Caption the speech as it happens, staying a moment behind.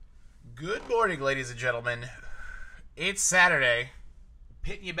Good morning, ladies and gentlemen. It's Saturday.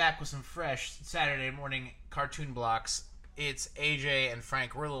 Hitting you back with some fresh Saturday morning cartoon blocks. It's AJ and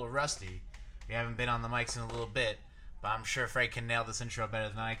Frank. We're a little rusty. We haven't been on the mics in a little bit, but I'm sure Frank can nail this intro better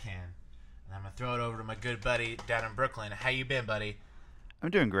than I can. And I'm going to throw it over to my good buddy down in Brooklyn. How you been, buddy?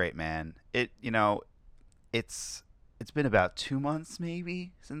 I'm doing great, man. It's been about 2 months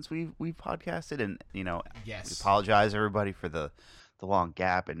maybe since we've podcasted, and we Yes. apologize everybody for the long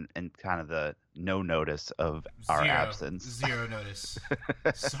gap and kind of the no notice of our absence. Zero notice.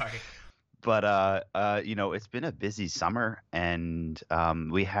 Sorry. But it's been a busy summer, and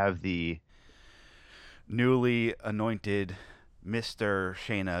we have the newly anointed Mr.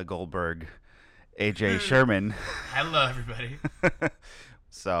 Shayna Goldberg, AJ Sherman. Hello, everybody.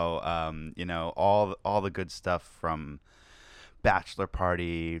 So, all the good stuff from bachelor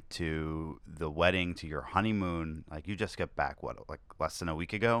party to the wedding to your honeymoon. Like, you just got back, like less than a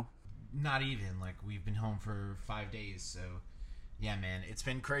week ago? Not even. Like, we've been home for 5 days. So, yeah, man, it's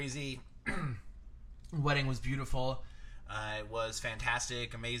been crazy. Wedding was beautiful. It was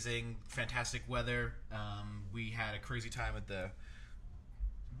fantastic, amazing, fantastic weather. We had a crazy time at the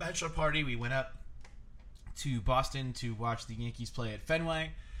bachelor party. We went up to Boston to watch the Yankees play at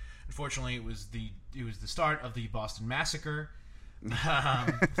Fenway. Unfortunately, it was the start of the Boston Massacre.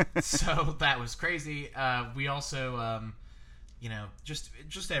 So that was crazy. We also,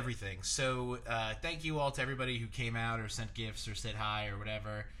 just everything. So thank you all to everybody who came out or sent gifts or said hi or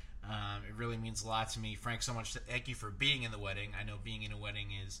whatever. It really means a lot to me. Frank, so much thank you for being in the wedding. I know being in a wedding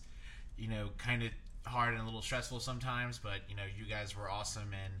is, kind of hard and a little stressful sometimes, but, you guys were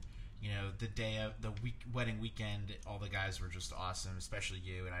awesome, and the day of the wedding weekend, all the guys were just awesome, especially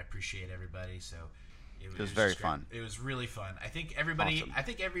you, and I appreciate everybody. So it was very fun. It was really fun. I think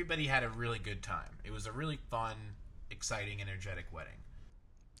everybody had a really good time. It was a really fun, exciting, energetic wedding.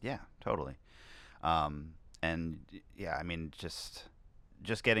 Yeah, totally. And yeah, I mean, just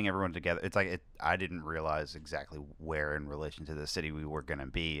getting everyone together. It's like I didn't realize exactly where in relation to the city we were going to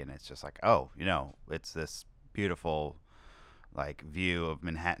be, and it's just like, it's this beautiful like view of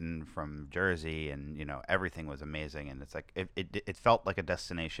Manhattan from Jersey, and everything was amazing, and it's like it felt like a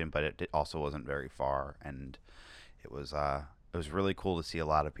destination, but it also wasn't very far, and it was really cool to see a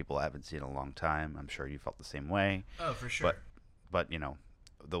lot of people I haven't seen in a long time. I'm sure you felt the same way. Oh, for sure. But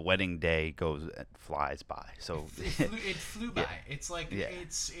the wedding day flies by. So it flew by. Yeah. It's like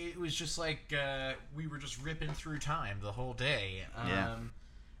it was just like we were just ripping through time the whole day.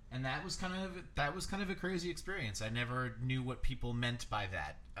 And that was kind of a crazy experience. I never knew what people meant by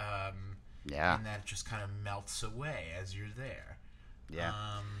that. And that just kind of melts away as you're there. Yeah.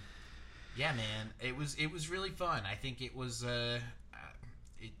 Yeah, man. It was really fun. I think it was the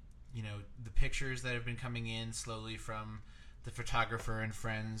pictures that have been coming in slowly from the photographer and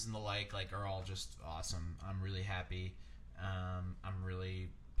friends and the like are all just awesome. I'm really happy. I'm really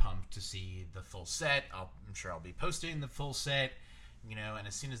pumped to see the full set. I'm sure I'll be posting the full set. And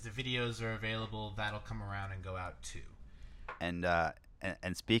as soon as the videos are available, that'll come around and go out too. And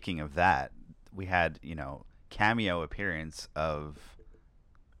speaking of that, we had cameo appearance of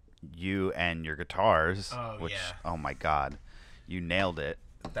you and your guitars. Oh, which, yeah. Oh my God, you nailed it.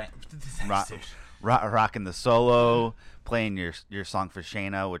 Thanks, dude. Rocking the solo, playing your song for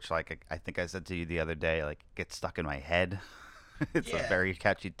Shayna, which I think I said to you the other day, gets stuck in my head. It's a very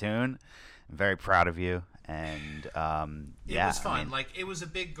catchy tune. I'm very proud of you. And it was fun. It was a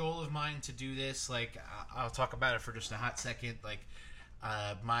big goal of mine to do this. I'll talk about it for just a hot second.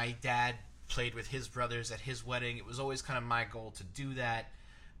 My dad played with his brothers at his wedding. It was always kind of my goal to do that.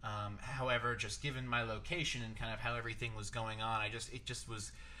 However, just given my location and kind of how everything was going on, it just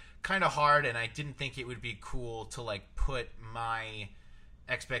was kind of hard, and I didn't think it would be cool to put my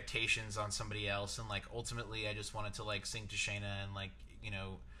expectations on somebody else. And ultimately, I just wanted to sing to Shayna and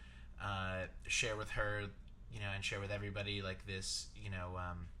share with her, and share with everybody this,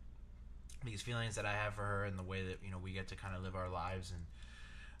 these feelings that I have for her and the way that, we get to kind of live our lives. And,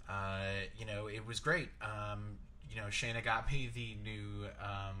 it was great. Shayna got me the new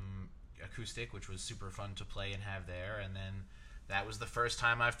acoustic, which was super fun to play and have there. And then that was the first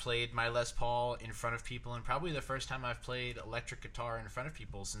time I've played my Les Paul in front of people, and probably the first time I've played electric guitar in front of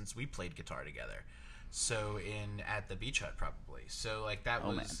people since we played guitar together. So at the Beach Hut, probably. So that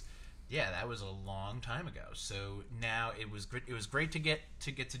was... Man. Yeah, that was a long time ago. So now it was great to get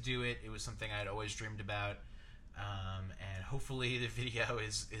to do it. It was something I'd always dreamed about, and hopefully the video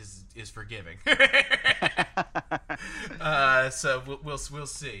is forgiving. So we'll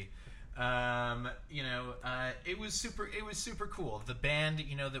see. It was super cool. The band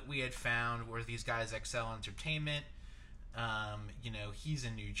that we had found were these guys, XL Entertainment. He's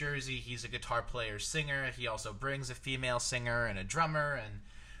in New Jersey. He's a guitar player, singer. He also brings a female singer and a drummer, and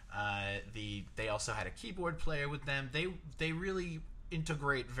they also had a keyboard player with them. They really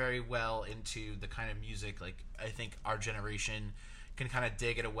integrate very well into the kind of music like I think our generation can kind of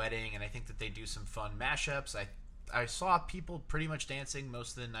dig at a wedding, and I think that they do some fun mashups. I saw people pretty much dancing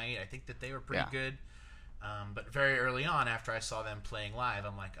most of the night. I think that they were pretty good. But very early on, after I saw them playing live,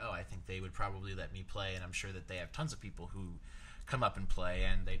 I'm like, oh, I think they would probably let me play, and I'm sure that they have tons of people who come up and play,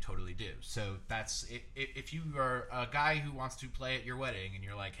 and they totally do. So that's if you are a guy who wants to play at your wedding and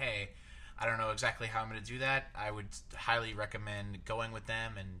you're like, hey, I don't know exactly how I'm going to do that, I would highly recommend going with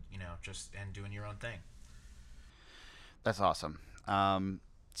them and and doing your own thing. That's awesome.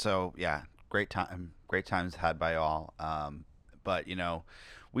 So yeah, great times had by all. But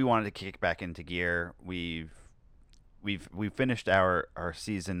we wanted to kick back into gear. We've finished our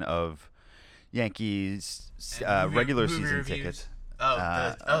season of Yankees regular movie season reviews. tickets.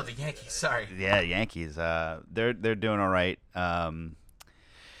 The Yankees. Sorry. Yeah, Yankees. They're doing all right.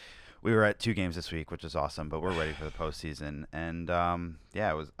 We were at 2 games this week, which is awesome, but we're ready for the postseason. And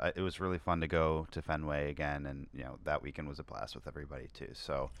it was really fun to go to Fenway again, and that weekend was a blast with everybody too.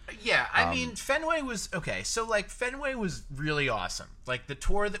 So yeah, I mean Fenway was okay. So like Fenway was really awesome. Like the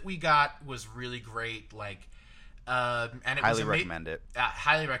tour that we got was really great. Like, and it highly recommend it.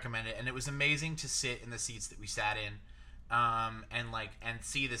 Highly recommend it, and it was amazing to sit in the seats that we sat in, and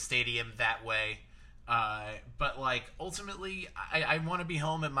see the stadium that way. But like ultimately, I want to be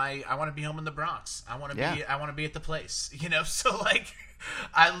home I want to be home in the Bronx. I want to be at the place. So like,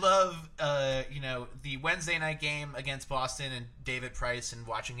 I love the Wednesday night game against Boston and David Price, and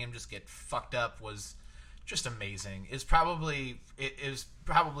watching him just get fucked up was just amazing. It was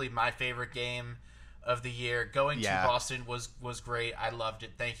probably my favorite game of the year. Going to Boston was great. I loved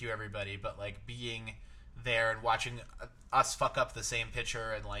it. Thank you everybody. But like being there and watching us fuck up the same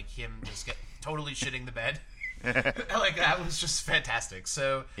pitcher and like him just get totally shitting the bed, like that was just fantastic.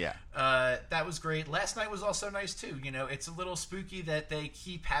 So that was great. Last night was also nice too. It's a little spooky that they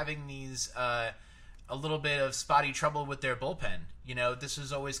keep having these a little bit of spotty trouble with their bullpen. This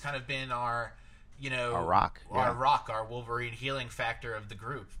has always kind of been our our Wolverine healing factor of the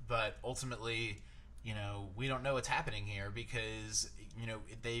group, but ultimately we don't know what's happening here because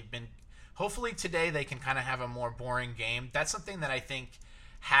they've been. Hopefully today they can kind of have a more boring game. That's something that I think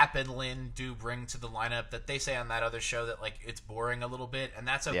Hap and Lynn do bring to the lineup that they say on that other show that like it's boring a little bit, and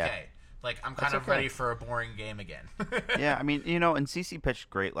that's okay. Yeah. Like I'm kind of ready for a boring game again. Yeah, I mean, and CC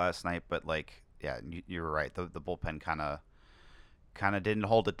pitched great last night, but like, yeah, you were right. The bullpen kind of didn't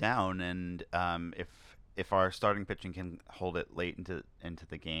hold it down, and if our starting pitching can hold it late into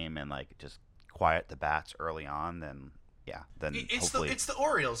the game and like just quiet the bats early on, then. Yeah, then it's the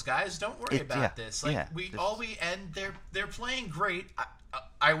Orioles, guys. Don't worry about this. Like they're playing great.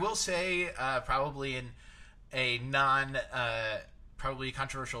 I will say probably in a probably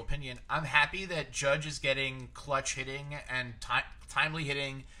controversial opinion, I'm happy that Judge is getting clutch hitting and timely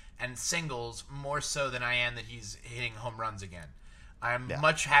hitting and singles more so than I am that he's hitting home runs again. I'm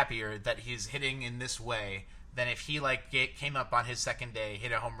much happier that he's hitting in this way than if he came up on his second day,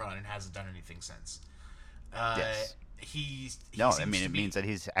 hit a home run, and hasn't done anything since. Yes. It means that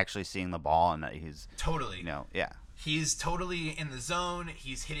he's actually seeing the ball and that he's totally he's totally in the zone.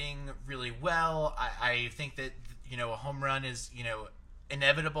 He's hitting really well. I think that a home run is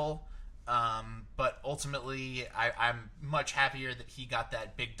inevitable, but ultimately I'm much happier that he got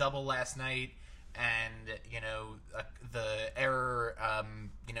that big double last night, and the error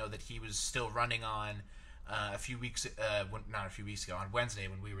that he was still running on not a few weeks ago on Wednesday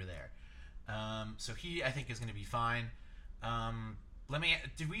when we were there. So he, I think, is going to be fine.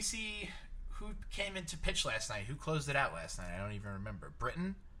 Did we see who came into pitch last night? Who closed it out last night? I don't even remember.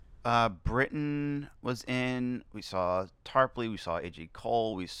 Britton? Britton was in. We saw Tarpley. We saw A.J.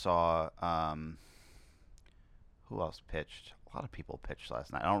 Cole. We saw, who else pitched? A lot of people pitched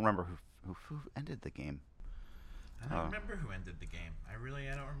last night. I don't remember who ended the game. I don't remember who ended the game. I don't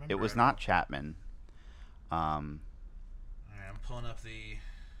remember. It was not Chapman. All right, I'm pulling up the...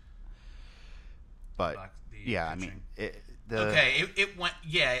 But I mean, it went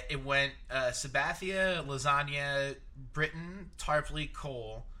Sabathia, Lasagna, Britton, Tarpley,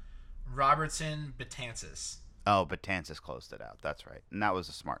 Cole, Robertson, Betances. Oh, Betances closed it out. That's right, and that was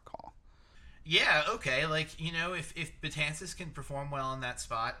a smart call. Yeah, okay. Like if Betances can perform well in that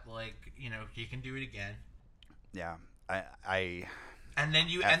spot, he can do it again. Yeah, And then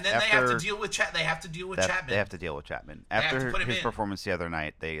they have to deal with Chapman. They have to deal with Chapman. After his performance the other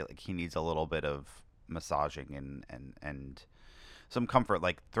night, he needs a little bit of massaging and some comfort.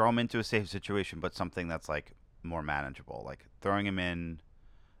 Like throw him into a safe situation, but something that's like more manageable. Like throwing him in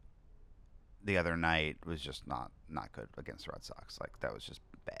the other night was just not good against the Red Sox. Like that was just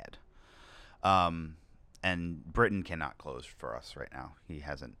bad. And Britton cannot close for us right now. He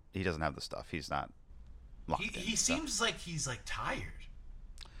doesn't have the stuff. He's not locked in. He seems like he's like tired.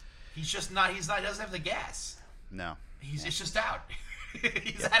 He's just not. He doesn't have the gas. No. It's just out.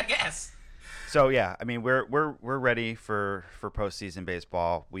 He's out of gas. So yeah, I mean we're ready for postseason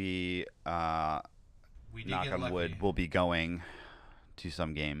baseball. We knock on wood, will be going to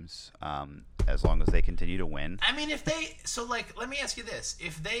some games as long as they continue to win. I mean, let me ask you this: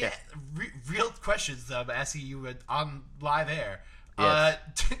 if they real questions, I'm asking you on live air. Yes.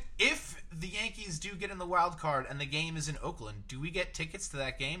 If the Yankees do get in the wild card and the game is in Oakland, do we get tickets to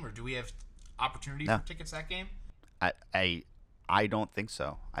that game, or do we have opportunity for tickets to that game? I don't think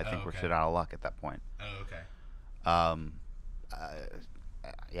so. I think we're shit out of luck at that point. Oh, okay.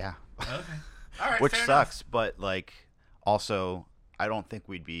 Yeah. Okay. All right. Which fair sucks, enough. but like, also, I don't think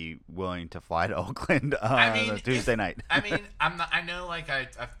we'd be willing to fly to Oakland Tuesday night. I mean, I'm not. I know, like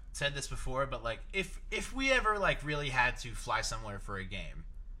I've said this before, but like, if we ever like really had to fly somewhere for a game,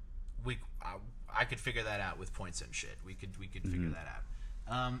 I could figure that out with points and shit. We could figure that out.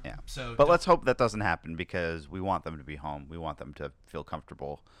 Yeah. So, but let's hope that doesn't happen because we want them to be home. We want them to feel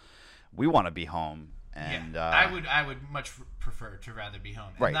comfortable. We want to be home, and I would much prefer to rather be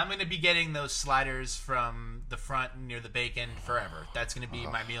home. Right. And I'm going to be getting those sliders from the front near the bacon forever. That's going to be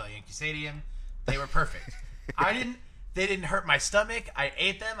my meal at Yankee Stadium. They were perfect. They didn't hurt my stomach. I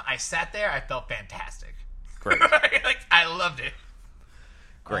ate them. I sat there. I felt fantastic. Great. Like I loved it.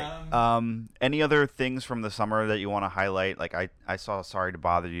 Great. Any other things from the summer that you want to highlight? Like I saw Sorry to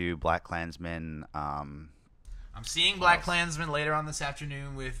Bother You, Black Klansman. I'm seeing Black Klansman later on this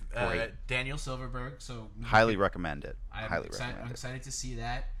afternoon with Daniel Silverberg. So highly recommend it. I'm excited to see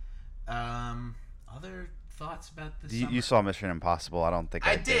that. Other thoughts about this? You saw Mission Impossible? I don't think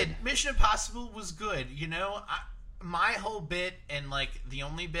I did. Mission Impossible was good. You know, my whole bit and like the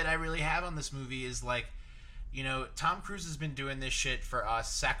only bit I really have on this movie is like, you know, Tom Cruise has been doing this shit for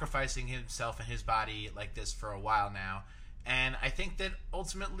us, sacrificing himself and his body like this for a while now. And I think that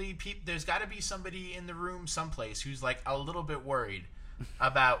ultimately there's got to be somebody in the room someplace who's like a little bit worried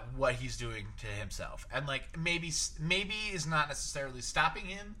about what he's doing to himself. And like maybe is not necessarily stopping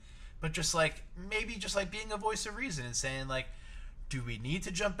him, but just like maybe just like being a voice of reason and saying like, do we need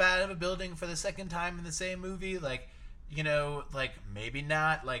to jump out of a building for the second time in the same movie? Like, you know, like maybe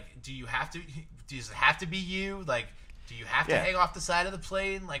not. Like, does it have to be you? Like, do you have to hang off the side of the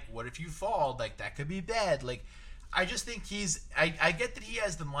plane? Like, what if you fall? Like, that could be bad. Like, I just think I get that he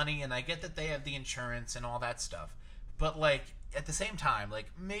has the money and I get that they have the insurance and all that stuff. But, like, at the same time, like,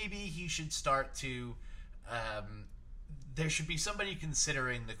 maybe he should start to, there should be somebody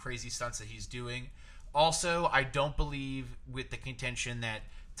considering the crazy stunts that he's doing. Also, I don't believe with the contention that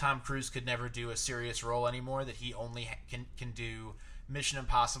Tom Cruise could never do a serious role anymore, that he only can do Mission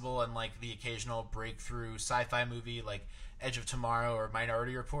Impossible and like the occasional breakthrough sci-fi movie like Edge of Tomorrow or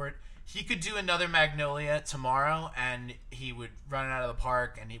Minority Report. He could do another Magnolia tomorrow and he would run it out of the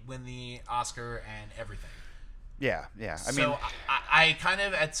park and he'd win the Oscar and everything. Yeah. I mean, I kind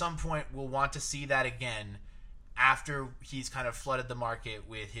of at some point will want to see that again after he's kind of flooded the market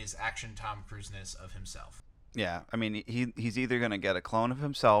with his action Tom Cruise-ness of himself. Yeah, I mean, he's either going to get a clone of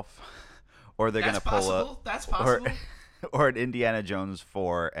himself or they're going to pull That's possible. Or an Indiana Jones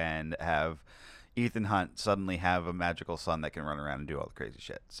 4 and have Ethan Hunt suddenly have a magical son that can run around and do all the crazy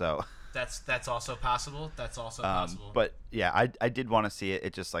shit. So that's also possible. That's also possible. But yeah, I did want to see it.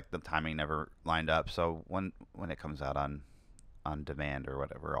 It just like the timing never lined up. So when it comes out on demand or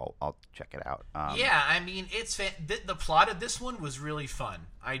whatever, I'll check it out. Yeah, I mean, it's the plot of this one was really fun.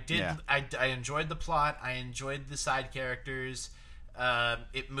 I enjoyed the plot. I enjoyed the side characters.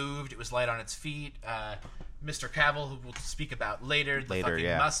 It moved. It was light on its feet. Mr. Cavill, who we'll speak about later, the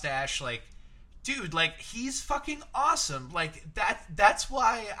fucking mustache, like, dude, like, he's fucking awesome. Like, that's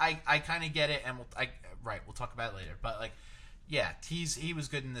why I kind of get it, and we'll talk about it later. But, like, yeah, he was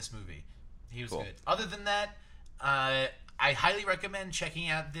good in this movie. He was good. Other than that, I highly recommend checking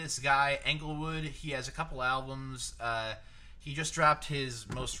out this guy, Englewood. He has a couple albums. He just dropped his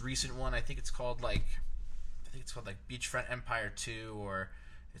most recent one. I think it's called, like, Beachfront Empire 2, or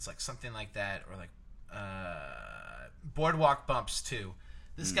it's, like, something like that, or, like, Boardwalk Bumps 2.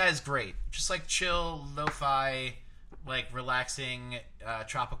 This guy's great. Just like chill, lo-fi, like relaxing,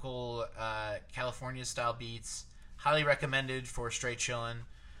 tropical California style beats. Highly recommended for straight chillin'.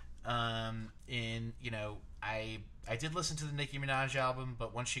 I did listen to the Nicki Minaj album,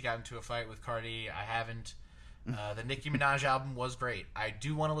 but once she got into a fight with Cardi, I haven't. The Nicki Minaj album was great. I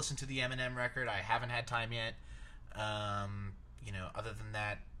do want to listen to the Eminem record. I haven't had time yet. Other than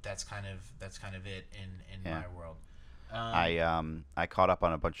that, that's kind of it in Yeah. my world. I caught up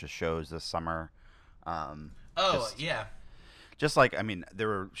on a bunch of shows this summer. Um, Oh just yeah, just like, I mean, there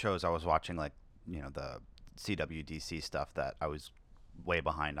were shows I was watching, like, the CWDC stuff that I was way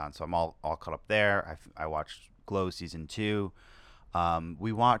behind on, so I'm all caught up there. I watched Glow season 2.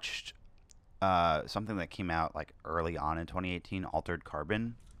 We watched something that came out like early on in 2018, Altered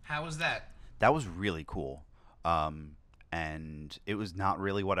Carbon. how was that? That was really cool, and it was not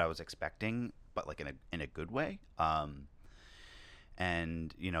really what I was expecting, but like in a good way.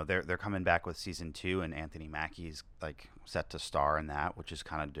 And they're coming back with season 2, and Anthony Mackie's like set to star in that, which is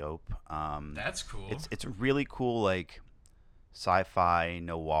kind of dope. That's cool. It's a really cool, like, sci-fi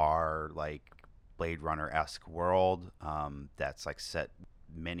noir, like Blade Runner-esque world, that's like set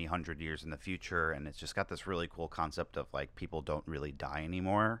many hundred years in the future, and it's just got this really cool concept of like people don't really die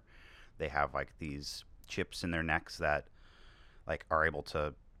anymore. They have like these chips in their necks that like are able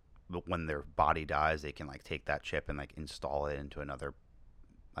to, when their body dies, they can like take that chip and like install it into another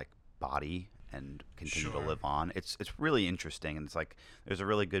like body and continue to Sure. live on. It's really interesting, and it's like there's a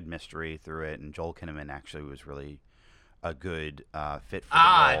really good mystery through it, and Joel Kinnaman actually was really a good fit for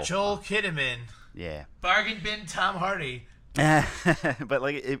the role. Joel Kinnaman, Yeah. bargain bin Tom Hardy. But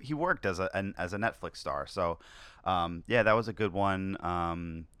like he worked as a Netflix star, so yeah, that was a good one.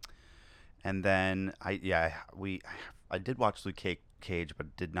 And then I did watch Luke Cage,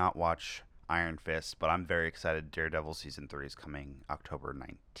 but did not watch Iron Fist. But I'm very excited. Daredevil season 3 is coming October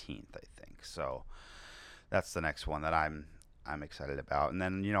 19th, I think. So that's the next one that I'm excited about. And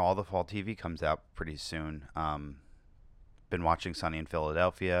then all the fall TV comes out pretty soon. Been watching Sunny in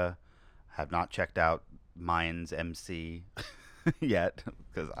Philadelphia. Have not checked out Mayans MC yet,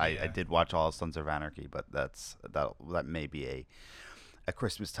 because I did watch all of Sons of Anarchy, but that may be a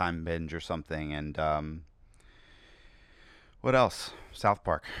Christmas time binge or something. And what else? South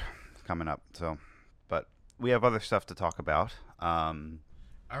Park coming up. So, but we have other stuff to talk about. All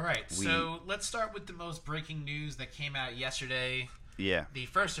right, so let's start with the most breaking news that came out yesterday. Yeah. The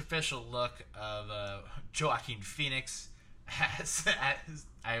first official look of Joaquin Phoenix as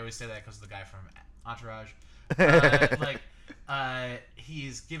I always say that because of the guy from Entourage.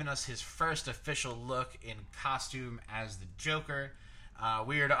 He's given us his first official look in costume as the Joker.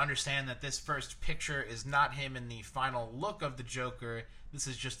 We are to understand that this first picture is not him in the final look of the Joker. This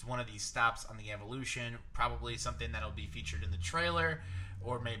is just one of these stops on the evolution, probably something that'll be featured in the trailer,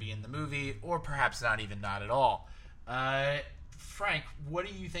 or maybe in the movie, or perhaps not at all. Frank, what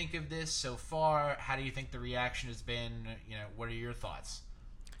do you think of this so far? How do you think the reaction has been? What are your thoughts?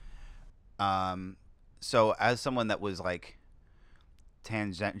 So as someone that was like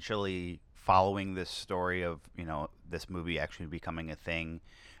tangentially following this story of this movie actually becoming a thing,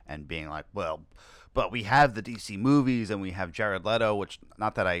 and being like, well, but we have the DC movies and we have Jared Leto, which,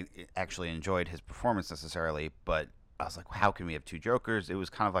 not that I actually enjoyed his performance necessarily, but I was like, how can we have two Jokers? It was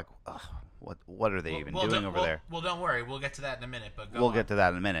kind of like, ugh, what are they even doing over there? Well, don't worry, we'll get to that in a minute. But we'll get to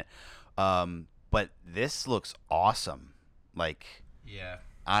that in a minute. But this looks awesome. Like, yeah.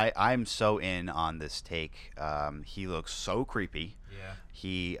 I'm so in on this take. He looks so creepy. Yeah.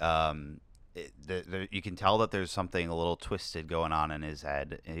 He you can tell that there's something a little twisted going on in his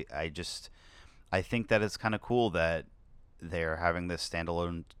head. I think that it's kind of cool that they're having this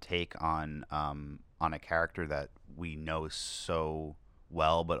standalone take on a character that we know so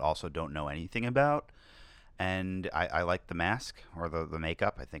well, but also don't know anything about. And I like the mask, or the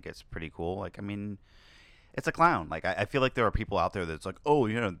makeup. I think it's pretty cool. Like, I mean, it's a clown. Like, I feel like there are people out there that's like, oh,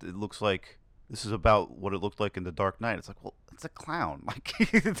 it looks like this is about what it looked like in The Dark Knight. It's like, well, it's a clown.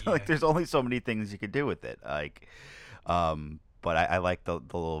 Like, like, there's only so many things you could do with it. Like, but I like the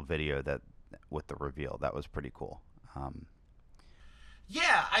little video that with the reveal. That was pretty cool.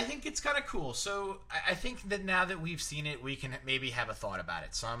 Yeah, I think it's kind of cool. So I think that now that we've seen it, we can maybe have a thought about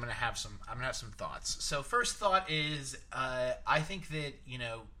it. So I'm gonna have some thoughts. So first thought is, I think that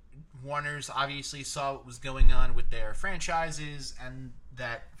Warner's obviously saw what was going on with their franchises, and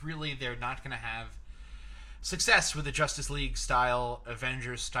that really they're not gonna have success with the Justice League style,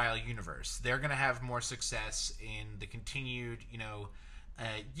 Avengers style universe. They're gonna have more success in the continued,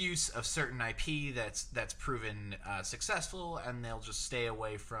 use of certain IP that's proven successful, and they'll just stay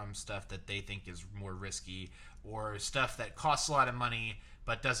away from stuff that they think is more risky, or stuff that costs a lot of money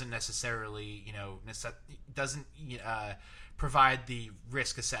but doesn't necessarily doesn't provide the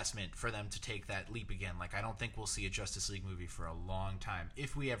risk assessment for them to take that leap again. Like, I don't think we'll see a Justice League movie for a long time,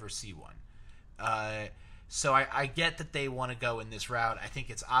 if we ever see one. So I get that they want to go in this route. I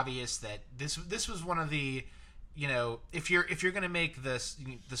think it's obvious that this was one of the, if you're going to make the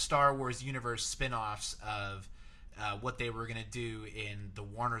Star Wars universe spin-offs of what they were going to do in the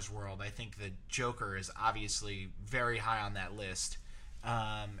Warner's world. I think the Joker is obviously very high on that list,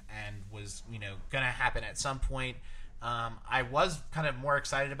 and was going to happen at some point. I was kind of more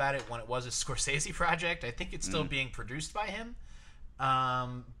excited about it when it was a Scorsese project. I think it's still being produced by him,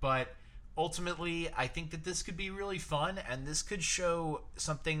 but ultimately, I think that this could be really fun, and this could show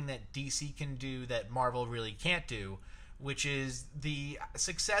something that DC can do that Marvel really can't do, which is the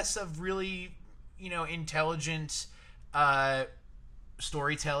success of really, intelligent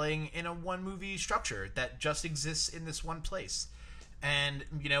storytelling in a one movie structure that just exists in this one place. And,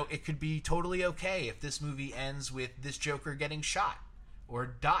 it could be totally okay if this movie ends with this Joker getting shot or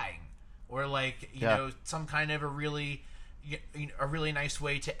dying, or some kind of a really nice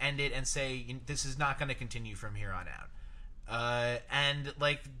way to end it and say this is not going to continue from here on out, and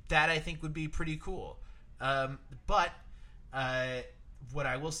that I think would be pretty cool. But what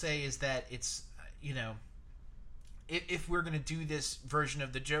I will say is that it's if we're going to do this version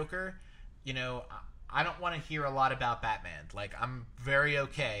of the Joker, I don't want to hear a lot about Batman. I'm very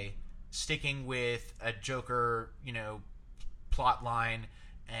okay sticking with a Joker plot line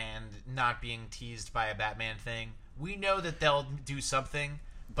and not being teased by a Batman thing. We know that they'll do something,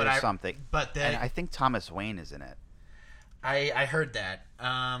 but But then, and I think Thomas Wayne is in it. I heard that.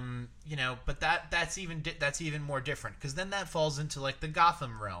 But that's even more different, because then that falls into the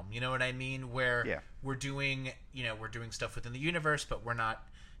Gotham realm. You know what I mean? Where we're doing stuff within the universe, but we're not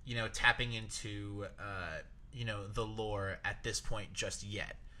tapping into the lore at this point just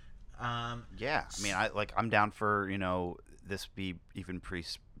yet. I mean, I'm down for this be even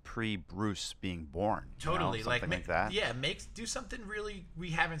pre Bruce being born. Totally, something like that. Yeah, do something really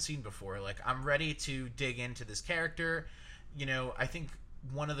we haven't seen before. I'm ready to dig into this character. I think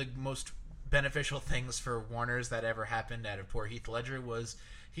one of the most beneficial things for Warner's that ever happened out of poor Heath Ledger was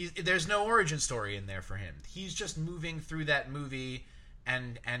there's no origin story in there for him. He's just moving through that movie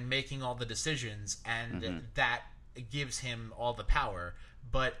and making all the decisions, and that gives him all the power.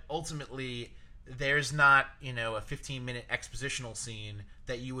 But ultimately, there's not a 15-minute expositional scene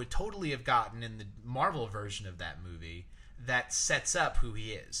that you would totally have gotten in the Marvel version of that movie that sets up who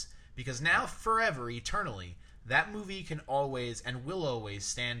he is. Because now, forever, eternally, that movie can always and will always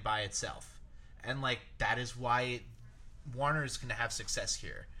stand by itself. And that is why Warner's going to have success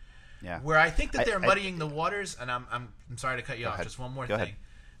here. Yeah. Where I think that they're muddying the waters, and I'm sorry to cut you off. Ahead. Just one more Go thing. ahead.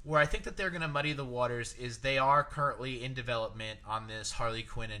 Where I think that they're going to muddy the waters is they are currently in development on this Harley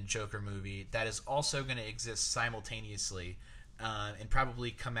Quinn and Joker movie that is also going to exist simultaneously, and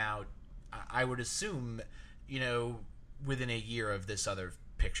probably come out, I would assume, within a year of this other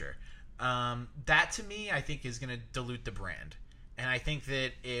picture. That to me, I think, is going to dilute the brand. And I think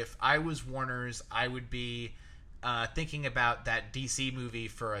that if I was Warner's, I would be thinking about that DC movie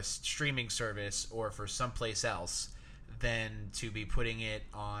for a streaming service or for someplace else than to be putting it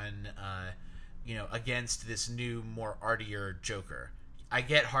on, against this new, more artier Joker. I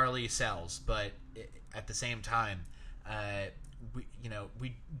get Harley sells, but at the same time,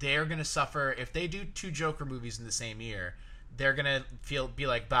 they're going to suffer if they do two Joker movies in the same year. They're gonna be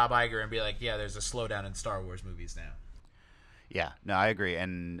like Bob Iger and be like, yeah, there's a slowdown in Star Wars movies now. Yeah, no, I agree,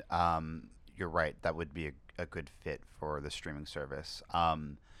 and you're right. That would be a good fit for the streaming service,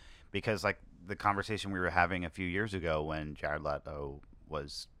 because the conversation we were having a few years ago when Jared Leto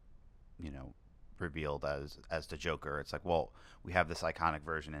was, revealed as the Joker. It's well, we have this iconic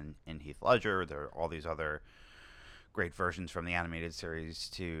version in Heath Ledger. There are all these other great versions from the animated series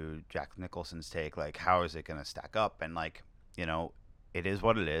to Jack Nicholson's take. How is it going to stack up? And it is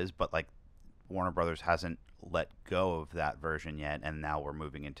what it is, but Warner Brothers hasn't let go of that version yet, and now we're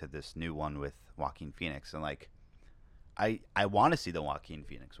moving into this new one with Joaquin Phoenix, and I want to see the Joaquin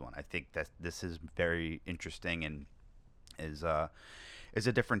Phoenix one. I think that this is very interesting and is a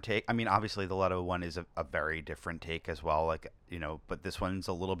different take. I mean, obviously the Leto one is a very different take as well, but this one's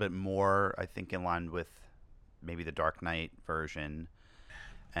a little bit more, I think, in line with maybe the Dark Knight version.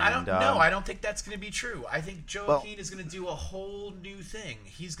 And, I don't think that's going to be true. I think Joaquin is going to do a whole new thing.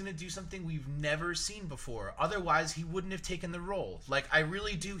 He's going to do something we've never seen before. Otherwise, he wouldn't have taken the role. I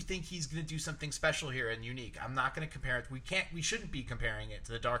really do think he's going to do something special here and unique. I'm not going to compare it. We shouldn't be comparing it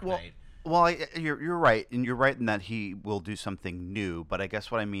to the Dark Knight. Well, you're right, and you're right in that he will do something new. But I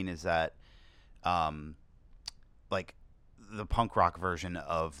guess what I mean is that, the punk rock version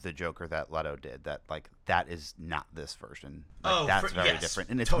of the Joker that Leto did, that is not this version. That's very different,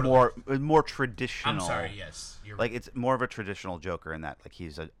 and it's totally more traditional. I'm sorry, yes, you're right. It's more of a traditional Joker in that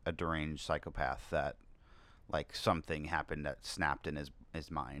he's a deranged psychopath that something happened that snapped in his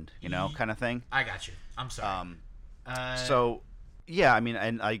mind, kind of thing. I got you. I'm sorry. So Yeah, I mean,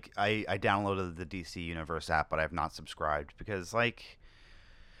 and like I downloaded the DC Universe app, but I've not subscribed because like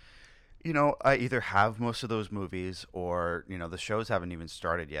I either have most of those movies or the shows haven't even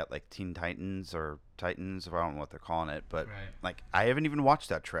started yet, like Teen Titans or Titans, I don't know what they're calling it, but Right. like I haven't even watched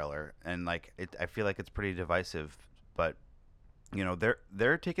that trailer, and like I feel like it's pretty divisive, but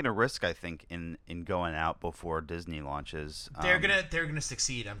they're taking a risk, I think, in going out before Disney launches. They're gonna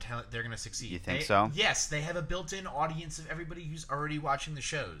succeed. I'm telling, they're gonna succeed. You think so? Yes, they have a built-in audience of everybody who's already watching the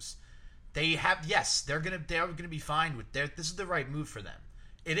shows. They have, yes, they're gonna be fine with their. This is the right move for them.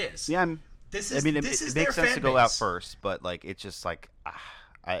 It is. Yeah, This I is mean, this it is makes their sense fan to go out base. first, but like it's just like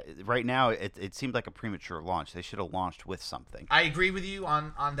right now it seemed like a premature launch. They should have launched with something. I agree with you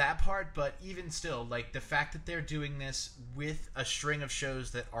on that part, but even still, like the fact that they're doing this with a string of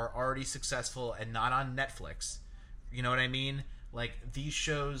shows that are already successful and not on Netflix, you know what I mean? Like these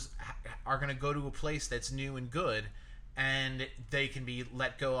shows are going to go to a place that's new and good, and they can be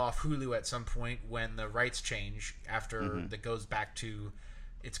let go off Hulu at some point when the rights change after that goes back to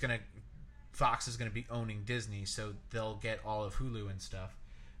it's going to Fox is going to be owning Disney, so they'll get all of Hulu and stuff.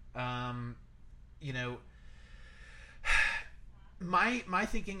 Um, you know, my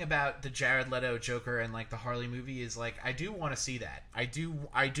thinking about the Jared Leto Joker and like the Harley movie is like I do want to see that. I do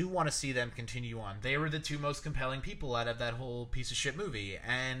want to see them continue on. They were the two most compelling people out of that whole piece of shit movie,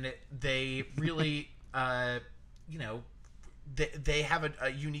 and they really, they have a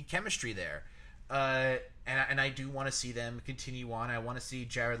unique chemistry there. And I do want to see them continue on. I want to see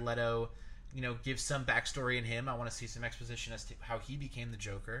Jared Leto, give some backstory in him. I want to see some exposition as to how he became the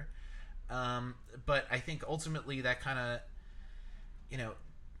Joker. But I think ultimately that kind of,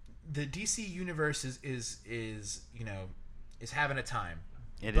 the DC universe is having a time.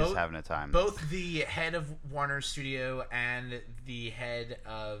 It is having a time. Both the head of Warner Studio and the head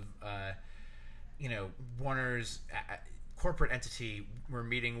of, Warner's corporate entity were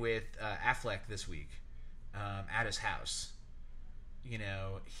meeting with Affleck this week at his house.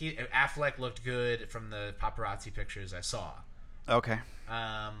 Affleck looked good from the paparazzi pictures I saw. Okay.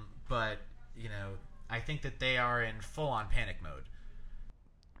 But I think that they are in full-on panic mode.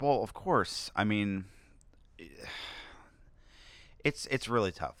 Well, of course. I mean, it's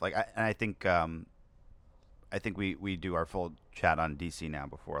really tough. Like, I think we do our full chat on DC now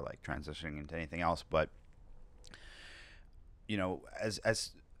before like transitioning into anything else. But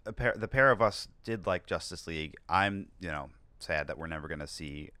as the pair of us did like Justice League, I'm sad that we're never going to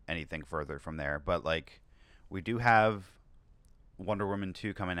see anything further from there. But like, we do have Wonder Woman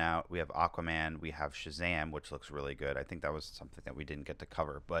 2 coming out. We have Aquaman. We have Shazam, which looks really good. I think that was something that we didn't get to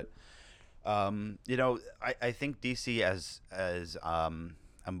cover. But, I think DC as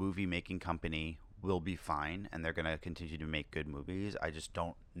a movie-making company will be fine, and they're going to continue to make good movies. I just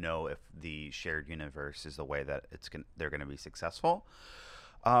don't know if the shared universe is the way that they're going to be successful.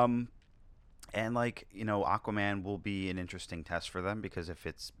 And like, Aquaman will be an interesting test for them because if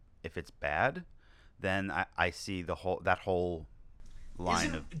it's bad, then I see that whole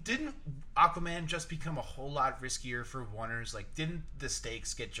line Didn't Aquaman just become a whole lot riskier for Warner's? Like, didn't the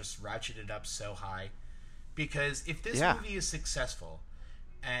stakes get just ratcheted up so high? Because if this movie is successful,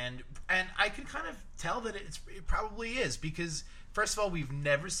 and I can kind of tell that it probably is, because first of all, we've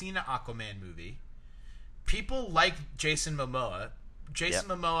never seen an Aquaman movie. People like Jason Momoa. Jason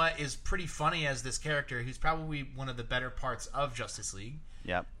Momoa is pretty funny as this character. He's probably one of the better parts of Justice League.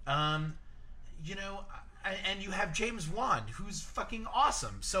 Yep. And you have James Wan, who's fucking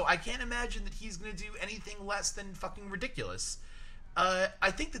awesome. So I can't imagine that he's going to do anything less than fucking ridiculous. I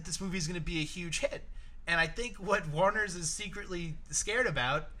think that this movie is going to be a huge hit. And I think what Warner's is secretly scared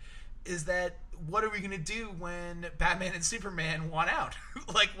about is that what are we going to do when Batman and Superman want out?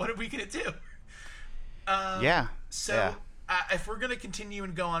 Like, what are we going to do? So if we're going to continue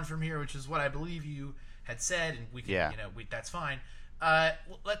and go on from here, which is what I believe you had said, and we can, that's fine.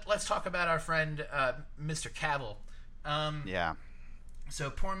 Let's talk about our friend Mr. Cavill. So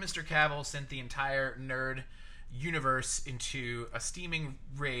poor Mr. Cavill sent the entire nerd universe into a steaming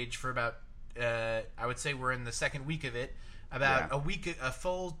rage for about I would say we're in the second week of it. About a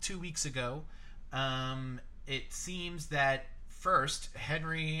full 2 weeks ago, it seems that first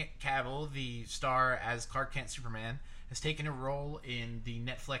Henry Cavill, the star as Clark Kent Superman, has taken a role in the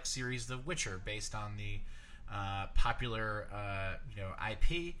Netflix series The Witcher, based on the popular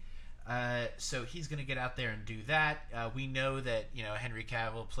IP. So he's going to get out there and do that. We know that Henry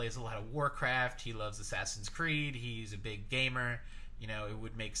Cavill plays a lot of Warcraft. He loves Assassin's Creed. He's a big gamer. It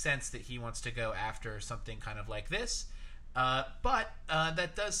would make sense that he wants to go after something kind of like this. But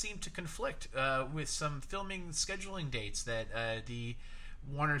that does seem to conflict with some filming scheduling dates that the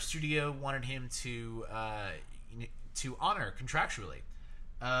Warner Studio wanted him to to honor contractually.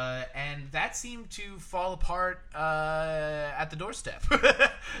 And that seemed to fall apart at the doorstep.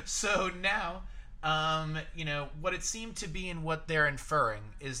 So now, what it seemed to be and what they're inferring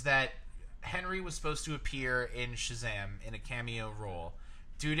is that Henry was supposed to appear in Shazam in a cameo role.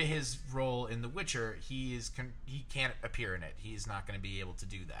 Due to his role in The Witcher, he can't appear in it. He's not going to be able to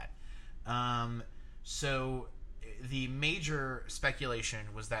do that. So the major speculation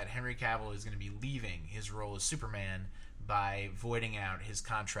was that Henry Cavill is going to be leaving his role as Superman by voiding out his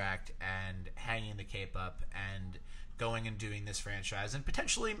contract and hanging the cape up and going and doing this franchise and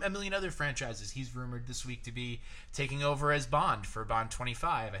potentially a million other franchises. He's rumored this week to be taking over as Bond for Bond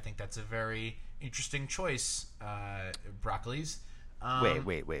 25. I think that's a very interesting choice, Broccoli's.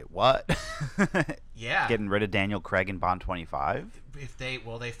 Wait, what? Yeah. Getting rid of Daniel Craig in Bond 25? They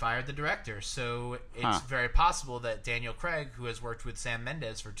fired the director, so it's very possible that Daniel Craig, who has worked with Sam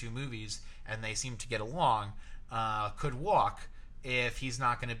Mendes for 2 movies, and they seem to get along, could walk if he's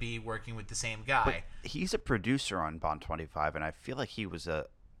not going to be working with the same guy. But he's a producer on Bond 25, and I feel like he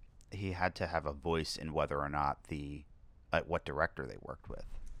had to have a voice in whether or not what director they worked with.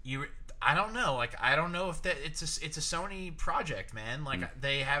 I don't know. I don't know if that it's a Sony project, man.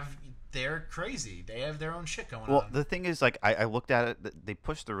 They're crazy. They have their own shit going on. Well, the thing is, I looked at it. They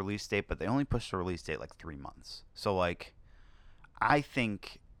pushed the release date, but they only pushed the release date 3 months. So, I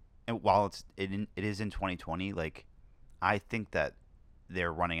think, while it is in 2020, I think that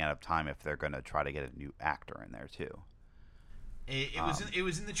they're running out of time if they're going to try to get a new actor in there too. It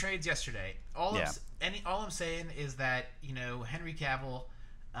was in the trades yesterday. All I'm saying is that Henry Cavill.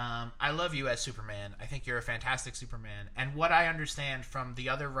 I love you as Superman. I think you're a fantastic Superman. And what I understand from the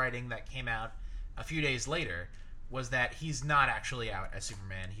other writing that came out a few days later was that he's not actually out as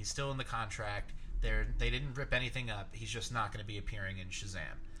Superman. He's still in the contract. They didn't rip anything up. He's just not going to be appearing in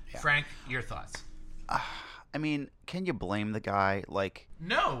Shazam. Yeah. Frank, your thoughts? I mean, can you blame the guy?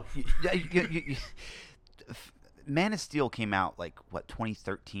 No. Man of Steel came out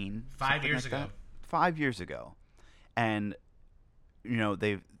 2013? 5 years ago. 5 years ago. And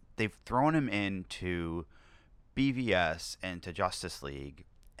they've thrown him into BVS and to Justice League,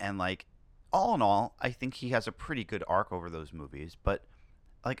 and all in all, I think he has a pretty good arc over those movies. But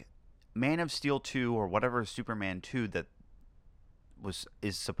Man of Steel 2 or whatever Superman 2 that was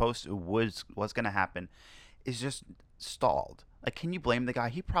going to happen is just stalled. Can you blame the guy?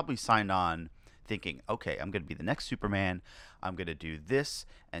 He probably signed on thinking, okay, I'm going to be the next Superman. I'm going to do this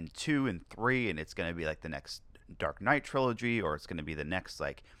and 2 and 3, and it's going to be the next Dark Knight trilogy, or it's going to be the next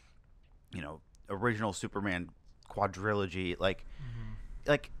original Superman quadrilogy.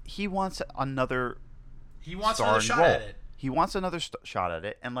 He wants another. He wants another shot at it. He wants another shot at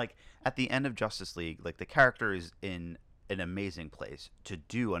it, and at the end of Justice League, the character is in an amazing place to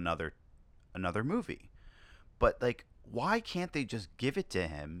do another movie. But why can't they just give it to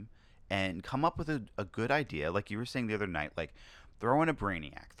him and come up with a good idea? Like you were saying the other night, throw in a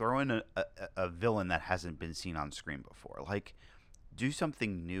Brainiac, throw in a villain that hasn't been seen on screen before. Do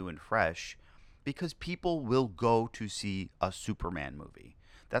something new and fresh, because people will go to see a Superman movie.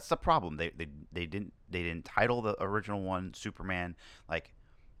 That's the problem. They didn't title the original one Superman.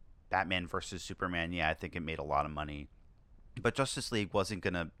 Batman versus Superman. Yeah, I think it made a lot of money. But Justice League wasn't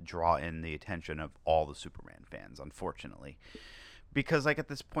going to draw in the attention of all the Superman fans, unfortunately. Because at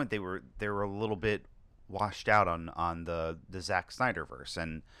this point they were a little bit washed out on the Zack Snyderverse,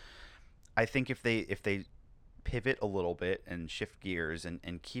 and I think if they pivot a little bit and shift gears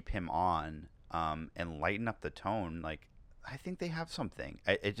and keep him on and lighten up the tone, I think they have something.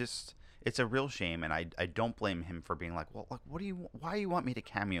 It's a real shame, and I don't blame him for being why do you want me to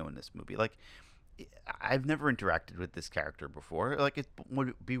cameo in this movie? I've never interacted with this character before. It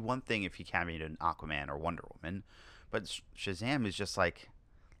would be one thing if he cameoed in Aquaman or Wonder Woman, but Shazam is just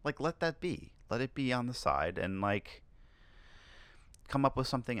let that be. Let it be on the side, and come up with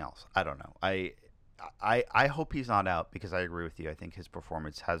something else. I don't know. I hope he's not out, because I agree with you. I think his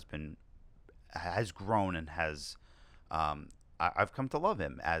performance has grown and has. I've come to love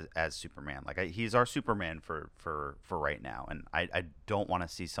him as Superman. He's our Superman for right now, and I don't want to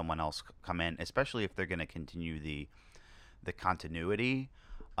see someone else come in, especially if they're going to continue the continuity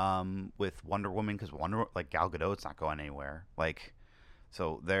with Wonder Woman, because Gal Gadot's not going anywhere.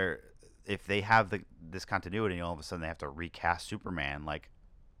 So if they have this continuity, and all of a sudden they have to recast Superman, what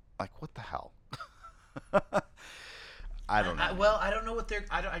the hell? I don't know. I don't know what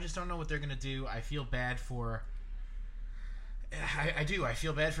I just don't know what they're gonna do. I feel bad for. I do. I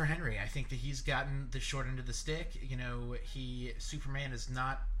feel bad for Henry. I think that he's gotten the short end of the stick. Superman is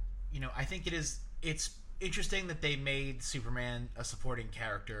not. I think it's interesting that they made Superman a supporting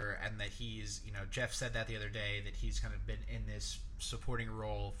character, and that he's, Jeff said that the other day, that he's kind of been in this supporting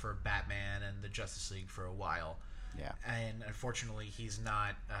role for Batman and the Justice League for a while. Yeah. And unfortunately, he's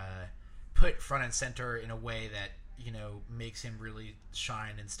not put front and center in a way that, makes him really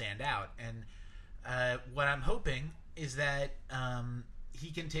shine and stand out. And what I'm hoping is that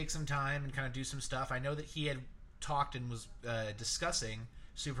he can take some time and kind of do some stuff. I know that he had talked and was discussing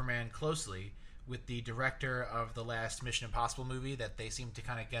Superman closely with the director of the last Mission Impossible movie, that they seem to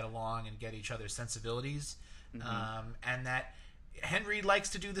kind of get along and get each other's sensibilities. And that Henry likes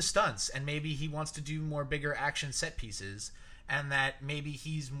to do the stunts, and maybe he wants to do more bigger action set pieces, and that maybe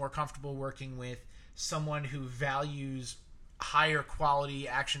he's more comfortable working with someone who values higher quality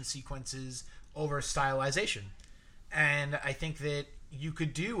action sequences over stylization. And I think that you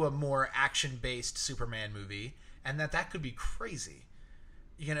could do a more action-based Superman movie, and that could be crazy.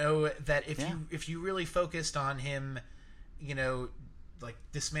 That if you really focused on him, like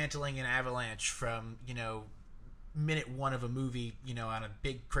dismantling an avalanche from, minute one of a movie, on a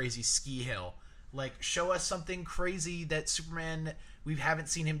big crazy ski hill, like show us something crazy that Superman, we haven't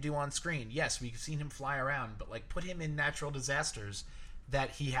seen him do on screen. Yes, we've seen him fly around, but like put him in natural disasters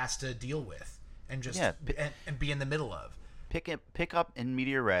that he has to deal with and just and be in the middle of. Pick up in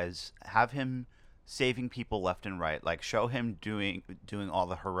media res, have him saving people left and right, like show him doing all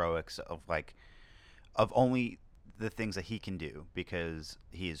the heroics of only the things that he can do because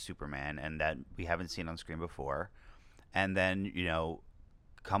he is Superman and that we haven't seen on screen before, and then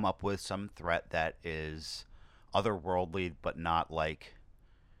come up with some threat that is otherworldly but not like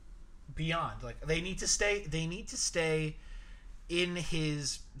beyond. Like they need to stay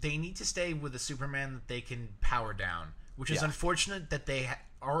with a Superman that they can power down, which is unfortunate that they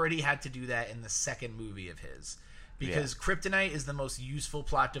already had to do that in the second movie of his, because Kryptonite is the most useful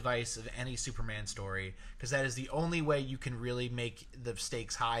plot device of any Superman story, because that is the only way you can really make the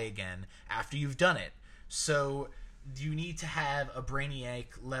stakes high again after you've done it. So you need to have a Brainiac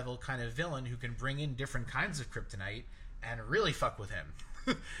level kind of villain who can bring in different kinds of Kryptonite and really fuck with him.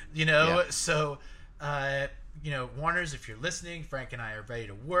 So Warners, if you're listening, Frank and I are ready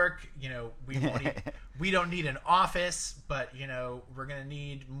to work. We don't need an office, but we're gonna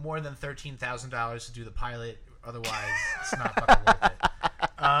need more than $13,000 to do the pilot. Otherwise, it's not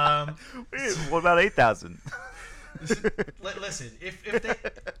fucking worth it. What about 8,000? Listen, if they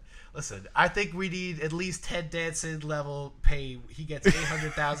listen, I think we need at least Ted Danson level pay. He gets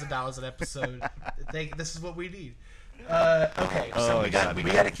 $800,000 an episode. This is what we need. Okay, so we got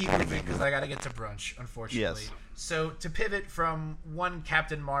to keep moving because I got to get to brunch, unfortunately. Yes. So to pivot from one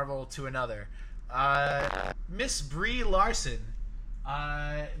Captain Marvel to another, Miss Brie Larson,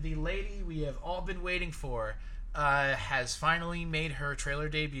 the lady we have all been waiting for, has finally made her trailer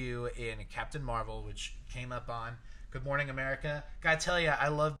debut in Captain Marvel, which came up on Good Morning America. Gotta tell you, I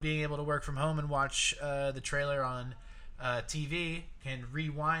love being able to work from home and watch the trailer on TV. Can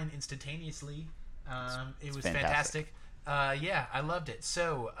rewind instantaneously. It was fantastic. I loved it.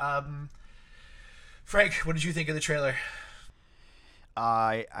 So, Frank, what did you think of the trailer?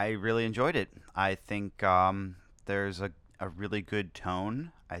 I really enjoyed it. I think there's a really good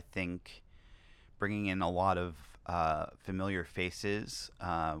tone. I think bringing in a lot of familiar faces,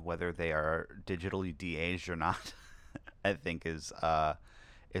 whether they are digitally de-aged or not, I think is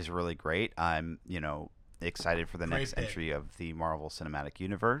really great. I'm excited for the next entry of the Marvel Cinematic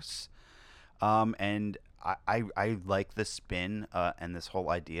Universe. And I like the spin and this whole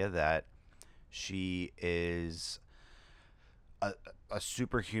idea that she is a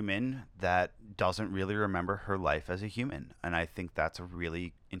superhuman that doesn't really remember her life as a human. And I think that's a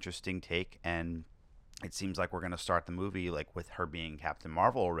really interesting take. And it seems like we're going to start the movie like with her being Captain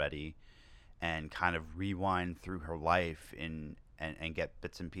Marvel already and kind of rewind through her life and get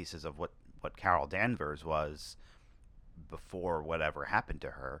bits and pieces of what Carol Danvers was before whatever happened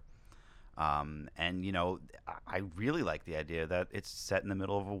to her. I really like the idea that it's set in the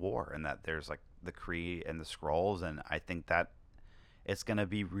middle of a war and that there's like the Kree and the Skrulls, and I think that it's going to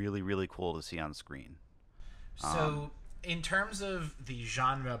be really, really cool to see on screen. So, in terms of the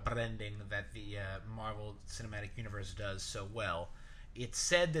genre blending that the Marvel Cinematic Universe does so well, it's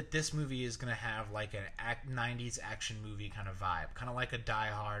said that this movie is going to have like an 90s action movie kind of vibe, kind of like a Die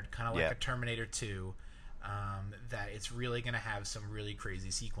Hard, kind of like a Terminator 2, that it's really going to have some really crazy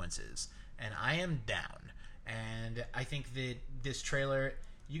sequences. And I am down. And I think that this trailer,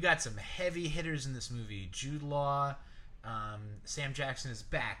 you got some heavy hitters in this movie. Jude Law, Sam Jackson is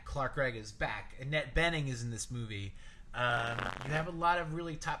back, Clark Gregg is back, Annette Bening is in this movie. You have a lot of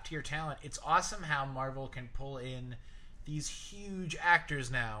really top tier talent. It's awesome how Marvel can pull in these huge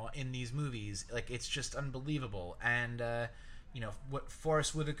actors now in these movies. Like, it's just unbelievable. And what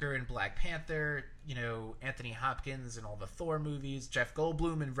Forrest Whitaker in Black Panther, Anthony Hopkins in all the Thor movies, Jeff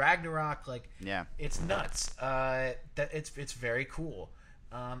Goldblum in Ragnarok, like, Yeah. it's nuts. That it's very cool.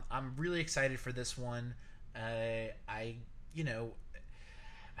 I'm really excited for this one.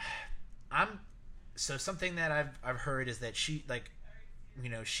 So something that I've heard is that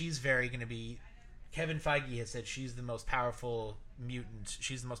she's very going to be. Kevin Feige has said she's the most powerful mutant.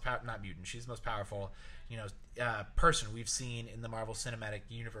 She's the most not mutant. She's the most powerful, person we've seen in the Marvel Cinematic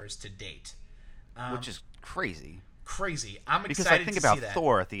Universe to date. Which is crazy. Crazy. I'm Because excited I think to about see that.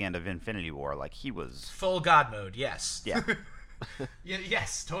 Thor at the end of Infinity War, like he was Full God mode. Yes. Yeah.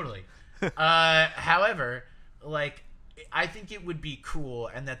 Yes, totally. However, like, I think it would be cool,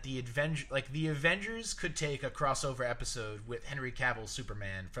 and that the Avengers could take a crossover episode with Henry Cavill's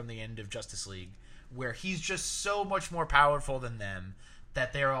Superman from the end of Justice League, where he's just so much more powerful than them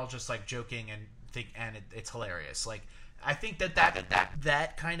that they're all just like joking and it's hilarious. Like, I think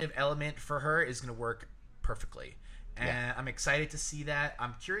that kind of element for her is going to work perfectly, and I'm excited to see that.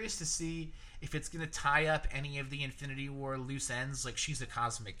 I'm curious to see if it's going to tie up any of the Infinity War loose ends. Like, she's a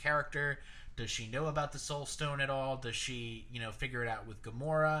cosmic character. Does she know about the Soul Stone at all? Does she, figure it out with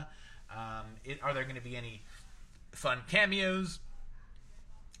Gamora? Are there going to be any fun cameos?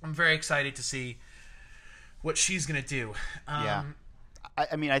 I'm very excited to see what she's going to do. I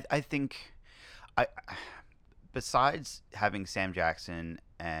think besides having Sam Jackson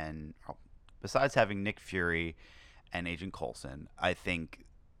and besides having Nick Fury and Agent Coulson, I think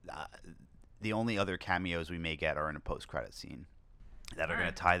the only other cameos we may get are in a post-credit scene that are going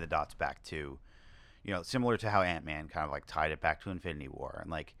to tie the dots back to, similar to how Ant-Man kind of like tied it back to Infinity War. And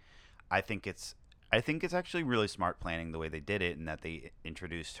like, I think it's actually really smart planning the way they did it, and that they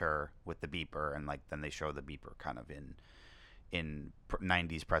introduced her with the beeper, and like then they show the beeper kind of in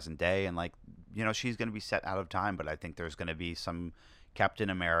 90s present day, and like, she's going to be set out of time, but I think there's going to be some Captain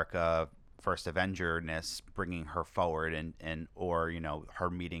America First Avenger-ness bringing her forward, and or her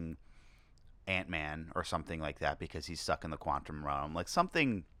meeting Ant-Man or something like that because he's stuck in the quantum realm, like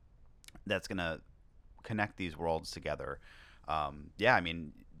something that's going to connect these worlds together. I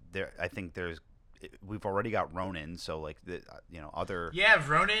think we've already got Ronin, so like the other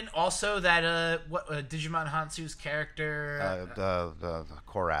Ronin, also that Digimon Hansu's character, the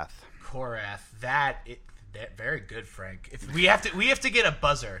Korath. That very good, Frank. If we have to get a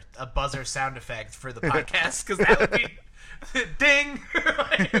buzzer sound effect for the podcast, because that would be ding.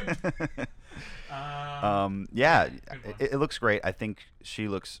 It looks great. I think she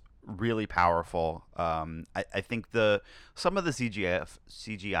looks really powerful. I think some of the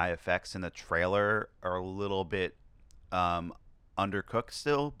CGI effects in the trailer are a little bit undercooked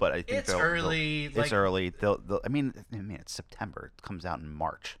still, but I think it's early. It's early. It's September. It comes out in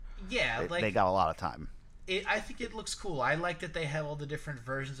March. Yeah, they got a lot of time. I think it looks cool. I like that they have all the different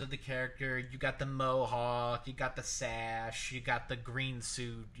versions of the character. You got the mohawk, you got the sash, you got the green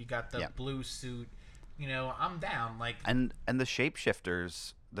suit, you got the blue suit. I'm down. Like, and the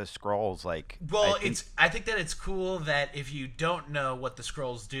shapeshifters, the Skrulls, like. Well, I think that it's cool that if you don't know what the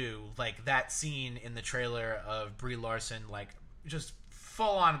Skrulls do, like that scene in the trailer of Brie Larson, like just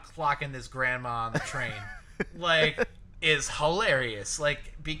full on clocking this grandma on the train, like, is hilarious.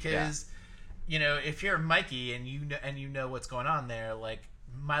 Like, because. If you're Mikey and you know what's going on there, like,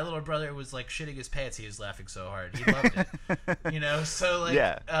 my little brother was like shitting his pants. He was laughing so hard. He loved it. So like,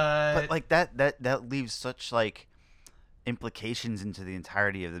 but like that leaves such like implications into the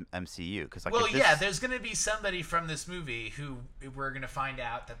entirety of the MCU. Because like, there's gonna be somebody from this movie who we're gonna find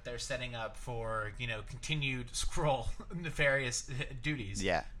out that they're setting up for continued Skrull nefarious duties.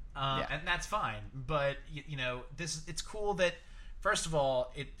 And that's fine. But it's cool that. First of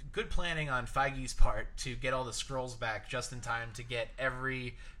all, good planning on Feige's part to get all the Skrulls back just in time to get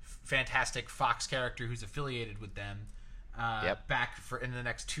every fantastic Fox character who's affiliated with them back in the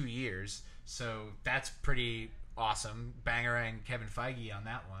next 2 years. So that's pretty awesome. Bangerang Kevin Feige on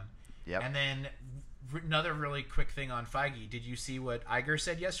that one. Yep. And then another really quick thing on Feige. Did you see what Iger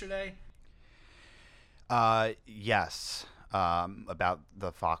said yesterday? Yes. About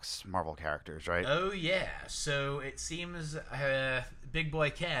the Fox Marvel characters, right? Oh yeah. So it seems Big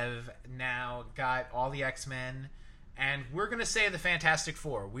Boy Kev now got all the X-Men, and we're gonna say the Fantastic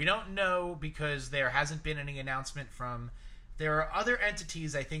Four. We don't know because there hasn't been any announcement from. There are other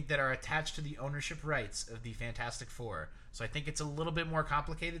entities I think that are attached to the ownership rights of the Fantastic Four. So I think it's a little bit more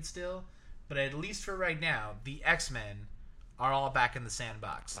complicated still, but at least for right now, the X-Men are all back in the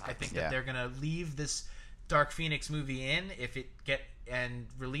sandbox. I think that they're gonna leave this Dark Phoenix movie in, if it get and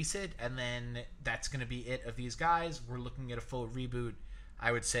release it, and then that's going to be it of these guys. We're looking at a full reboot,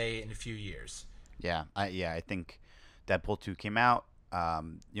 I would say, in a few years. Yeah, I think Deadpool 2 came out.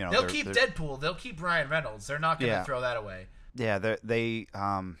 They'll keep Deadpool. They'll keep Ryan Reynolds. They're not going to throw that away. Yeah, because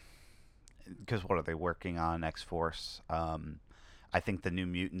what are they working on? X-Force. I think the New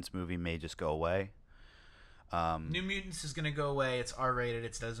Mutants movie may just go away. New Mutants is going to go away. It's R-rated.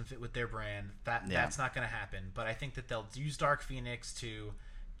 It doesn't fit with their brand. That's not going to happen. But I think that they'll use Dark Phoenix to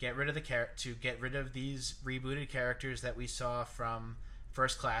get rid of these rebooted characters that we saw from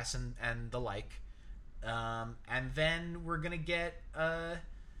First Class and the like. And then we're going to get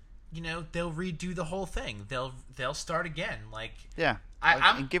they'll redo the whole thing. They'll start again.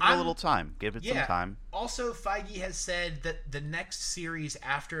 And give it a little time. Give it some time. Also, Feige has said that the next series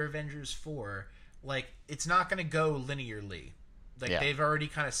after Avengers 4, it's not going to go linearly. They've already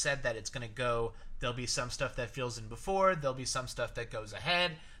kind of said that it's going to go. There'll be some stuff that fills in before. There'll be some stuff that goes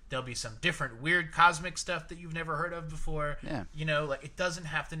ahead. There'll be some different weird cosmic stuff that you've never heard of before. Yeah. It doesn't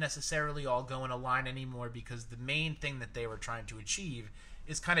have to necessarily all go in a line anymore, because the main thing that they were trying to achieve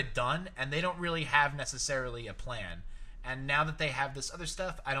is kind of done, and they don't really have necessarily a plan. And now that they have this other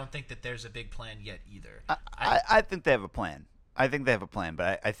stuff, I don't think that there's a big plan yet either. I think they have a plan.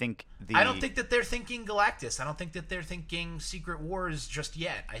 But I think I don't think that they're thinking Galactus. I don't think that they're thinking Secret Wars just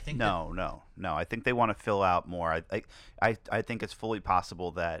yet. I think no. I think they want to fill out more. I think it's fully possible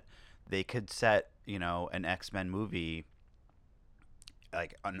that they could set an X-Men movie,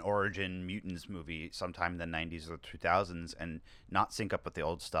 like an Origin Mutants movie, sometime in the 90s or 2000s, and not sync up with the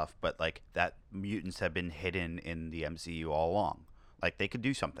old stuff, but that mutants have been hidden in the MCU all along. They could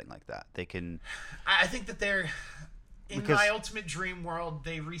do something like that. They can. I think that they're. In my ultimate dream world,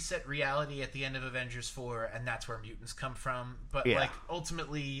 they reset reality at the end of Avengers 4, and that's where mutants come from. But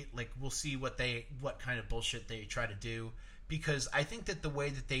ultimately, we'll see what kind of bullshit they try to do, because I think that the way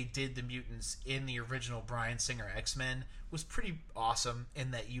that they did the mutants in the original Bryan Singer X-Men was pretty awesome,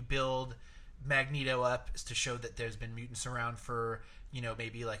 in that you build Magneto up to show that there's been mutants around for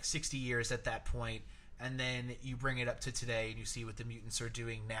maybe 60 years at that point. And then you bring it up to today, and you see what the mutants are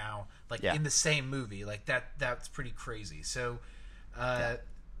doing now, in the same movie. That's pretty crazy. So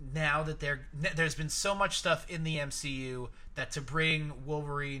now that there's been so much stuff in the MCU that to bring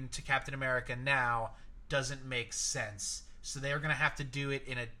Wolverine to Captain America now doesn't make sense. So they're gonna have to do it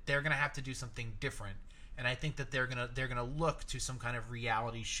they're gonna have to do something different. And I think that they're gonna look to some kind of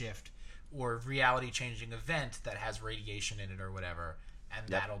reality shift or reality changing event that has radiation in it or whatever, and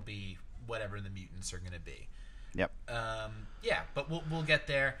that'll be whatever the mutants are going to be. Yep. But we'll get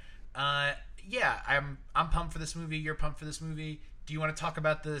there. I'm pumped for this movie. You're pumped for this movie. Do you want to talk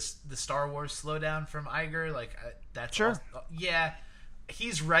about the Star Wars slowdown from Iger? That's sure.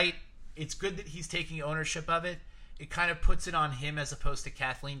 He's right. It's good that he's taking ownership of it. It kind of puts it on him as opposed to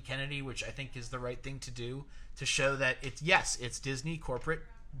Kathleen Kennedy, which I think is the right thing to do, to show that it's Disney corporate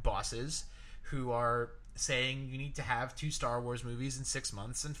bosses who are saying you need to have 2 Star Wars movies in 6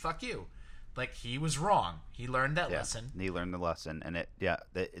 months, and fuck you. He was wrong. He learned that lesson. He learned the lesson, and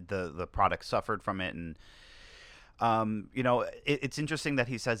the product suffered from it. And it's interesting that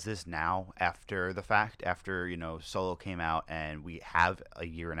he says this now after the fact, after Solo came out, and we have a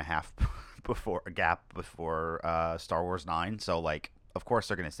year and a half gap before Star Wars 9. So of course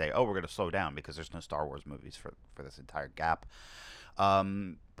they're going to say, oh, we're going to slow down because there's no Star Wars movies for this entire gap.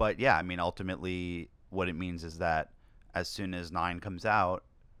 But yeah, I mean, ultimately, what it means is that as soon as 9 comes out,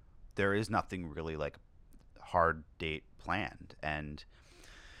 there is nothing really hard date planned. And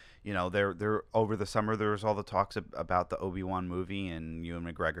there over the summer there was all the talks about the Obi-Wan movie, and Ewan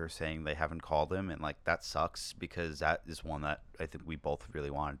McGregor saying they haven't called him, and that sucks, because that is one that I think we both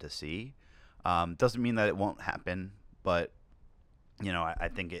really wanted to see. Doesn't mean that it won't happen, but I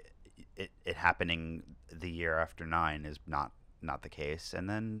think it happening the year after 9 is not the case. And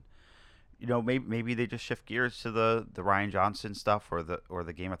then maybe they just shift gears to the Rian Johnson stuff or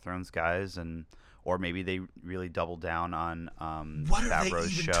the Game of Thrones guys, or maybe they really double down on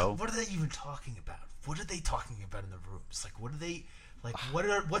Favreau's show. What are they even talking about? What are they talking about in the rooms? What are they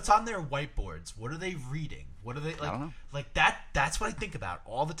what's on their whiteboards? What are they reading? What are they I don't know. That's what I think about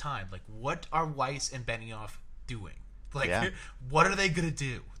all the time. What are Weiss and Benioff doing? What are they gonna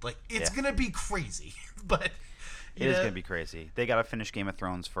do? It's gonna be crazy, but. It is going to be crazy. They got to finish Game of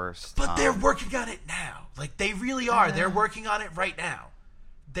Thrones first. But they're working on it now. They really are. They're working on it right now.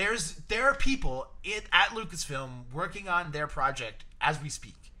 There are people at Lucasfilm working on their project as we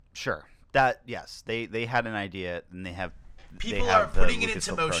speak. Sure. Yes. They had an idea, and they have people are putting it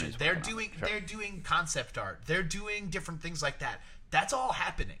into motion. They're doing concept art. They're doing different things like that. That's all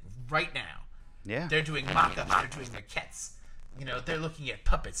happening right now. Yeah. They're doing mock-ups. They're doing maquettes. You know, they're looking at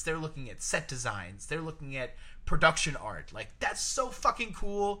puppets. They're looking at set designs. They're looking at production art. Like, that's so fucking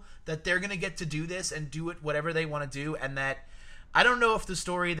cool that they're going to get to do this and do it whatever they want to do. And that, I don't know if the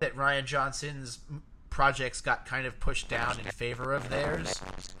story that Rian Johnson's projects got kind of pushed down in favor of theirs.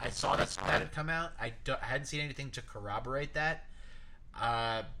 I saw that had come out. I hadn't seen anything to corroborate that.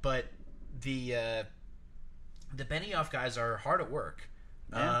 But the Benioff guys are hard at work.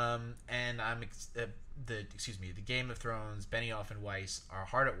 Yeah. And the Game of Thrones, Benioff and Weiss are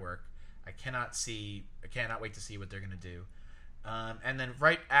hard at work. I cannot wait to see what they're going to do. And then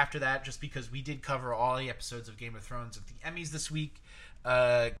right after that, just because we did cover all the episodes of Game of Thrones at the Emmys this week,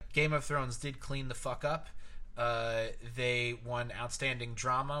 Game of Thrones did clean the fuck up. They won Outstanding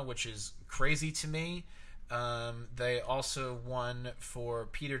Drama, which is crazy to me. They also won for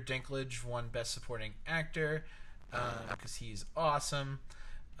Peter Dinklage, won Best Supporting Actor, because he's awesome.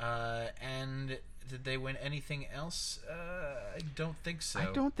 And did they win anything else? I don't think so.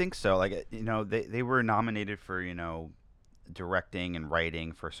 I don't think so. Like, you know, they were nominated for, you know, directing and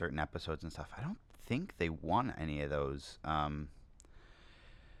writing for certain episodes and stuff. I don't think they won any of those.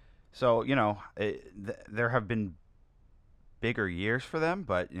 So, you know, there have been bigger years for them,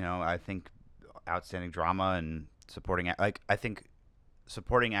 but, you know, I think Outstanding Drama and supporting, like, I think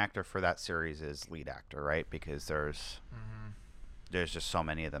supporting actor for that series is lead actor, right? Because there's just so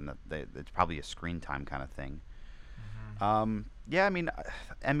many of them that it's probably a screen time kind of thing. Yeah, I mean,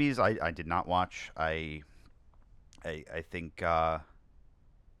 Emmys I did not watch. I think I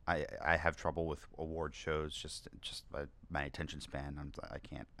have trouble with award shows. Just my attention span. I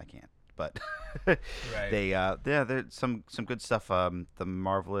can't. But Right. there's some good stuff. The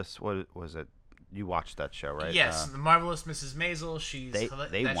Marvelous, what was it? You watched that show, right? Yes, The Marvelous Mrs. Maisel. They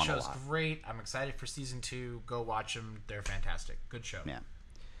that won a show's lot. great. I'm excited for season 2. Go watch them. They're fantastic. Good show. Yeah.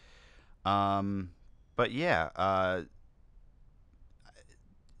 But yeah,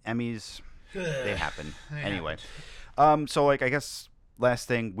 Emmys, they happen. Anyway. So like, I guess last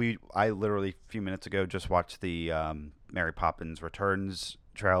thing, I literally a few minutes ago just watched the Mary Poppins Returns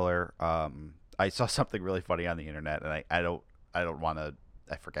trailer. I saw something really funny on the internet, and I don't want to.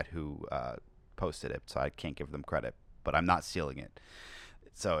 I forget who posted it, so I can't give them credit. But I'm not stealing it.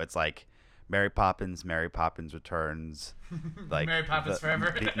 So it's like Mary Poppins Returns, like Mary Poppins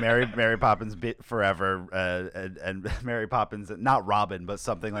Forever. Mary Poppins Forever, and Mary Poppins, not Robin, but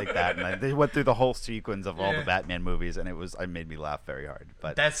something like that. And they went through the whole sequence of all the Batman movies, and it made me laugh very hard.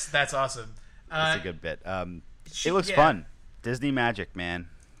 But that's awesome. it's a good bit. It looks fun. Disney magic, man.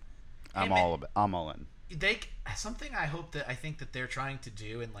 I'm all in. Something I think that they're trying to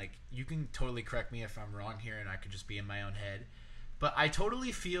do, and like, you can totally correct me if I'm wrong here, and I could just be in my own head, but I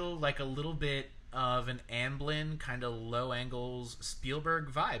totally feel like a little bit of an Amblin kind of low angles Spielberg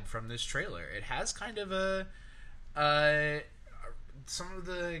vibe from this trailer. It has kind of some of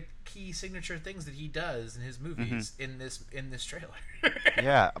the key signature things that he does in his movies in this trailer.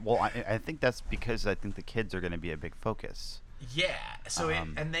 Yeah, well, I think that's because I think the kids are going to be a big focus. Yeah, so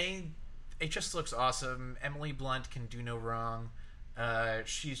it just looks awesome. Emily Blunt can do no wrong.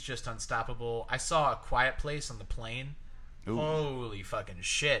 She's just unstoppable. I saw A Quiet Place on the plane. Ooh. Holy fucking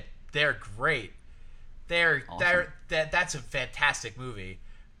shit. They're great. Awesome. That's a fantastic movie.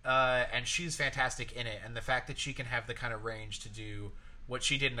 And she's fantastic in it. And the fact that she can have the kind of range to do what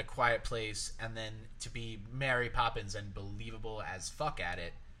she did in A Quiet Place and then to be Mary Poppins and believable as fuck at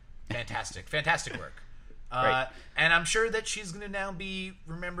it. Fantastic. Fantastic work. Right. And I'm sure that she's going to now be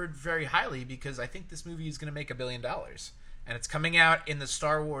remembered very highly because I think this movie is going to make $1 billion. And it's coming out in the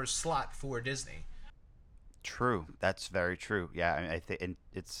Star Wars slot for Disney. True. That's very true. Yeah, I think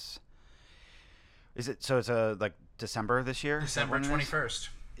it's... Is it... So it's like December this year? December 21st.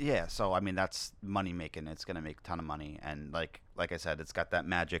 Yeah, so I mean, that's money making. It's going to make a ton of money. And like I said, it's got that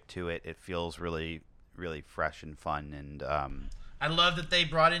magic to it. It feels really, really fresh and fun. And I love that they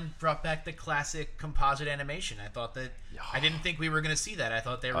brought back the classic composite animation. I thought that... I didn't think we were going to see that. I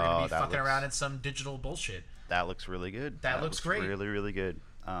thought they were going to be fucking around in some digital bullshit. That looks really good. That looks great. Really, really good.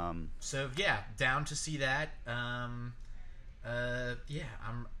 So yeah, down to see that. Yeah,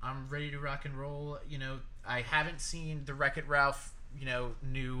 I'm ready to rock and roll. You know, I haven't seen the Wreck-It Ralph,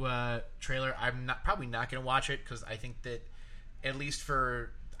 new trailer. I'm probably not going to watch it because I think that at least for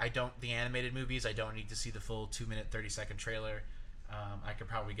the animated movies, I don't need to see the full 2-minute 30-second trailer. I could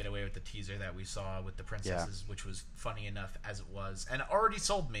probably get away with the teaser that we saw with the princesses, which was funny enough as it was, and already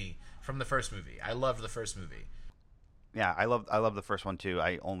sold me from the first movie. I loved the first movie. Yeah, I love the first one too.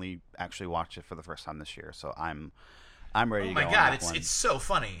 I only actually watched it for the first time this year, so I'm ready to go. Oh my god, it's so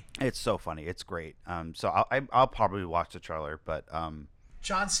funny. It's so funny. It's great. So I'll probably watch the trailer, but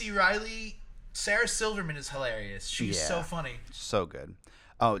John C. Reilly Sarah Silverman is hilarious. She's so funny. So good.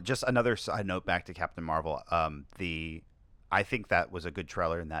 Oh, just another side note back to Captain Marvel. I think that was a good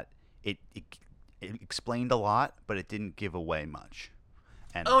trailer in that it explained a lot, but it didn't give away much.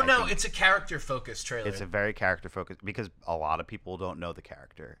 And it's a character-focused trailer. It's a very character-focused because a lot of people don't know the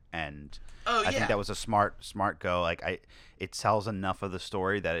character, and I think that was a smart go. Like it tells enough of the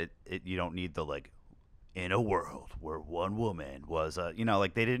story that it you don't need the like in a world where one woman was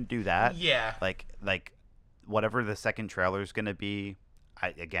like they didn't do that. Yeah. Like whatever the second trailer is going to be.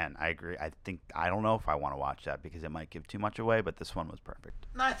 I agree. I don't know if I want to watch that because it might give too much away, but this one was perfect.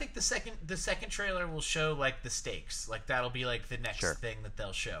 No, I think the second trailer will show like the stakes. Like that'll be like the next thing that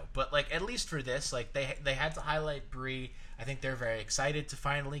they'll show. But like at least for this, like they had to highlight Brie. I think they're very excited to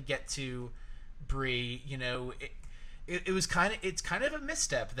finally get to Brie. You know, it's kind of a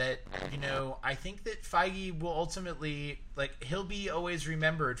misstep that, you know, I think that Feige will ultimately, like, he'll be always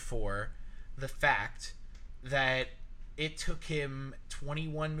remembered for the fact that it took him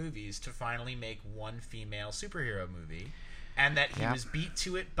 21 movies to finally make one female superhero movie, and that he was beat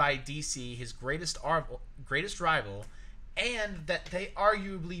to it by DC, his greatest rival, and that they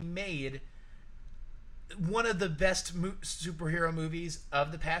arguably made one of the best superhero movies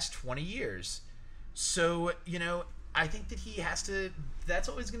of the past 20 years. So, you know, I think that he has to. That's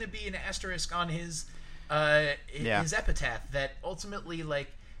always going to be an asterisk on his epitaph. That ultimately, like,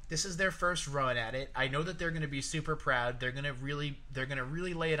 this is their first run at it. I know that they're going to be super proud. They're going to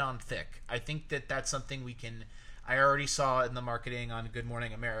really lay it on thick. I think that that's something we can. I already saw in the marketing on Good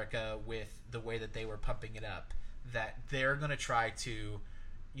Morning America with the way that they were pumping it up. That they're going to try to,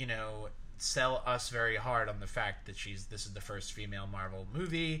 you know, sell us very hard on the fact that this is the first female Marvel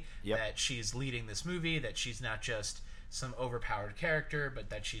movie, that she's leading this movie, that she's not just some overpowered character, but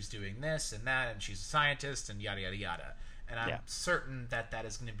that she's doing this and that, and she's a scientist, and yada yada yada. And I'm certain that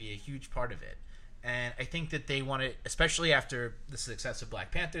is going to be a huge part of it. And I think that they want to, especially after the success of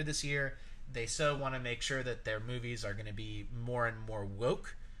Black Panther this year, they so want to make sure that their movies are going to be more and more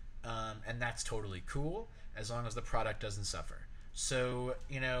woke, and that's totally cool as long as the product doesn't suffer. So,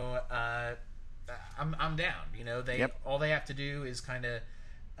 you know, I'm down. You know, all they have to do is kind of,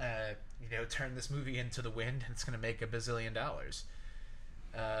 you know, turn this movie into the wind, and it's going to make $1 bazillion.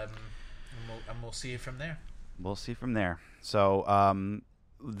 And we'll see from there. We'll see from there. So,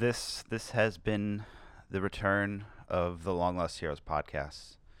 this has been the return of the Long Lost Heroes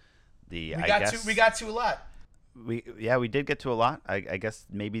podcast. We got to a lot. We did get to a lot. I guess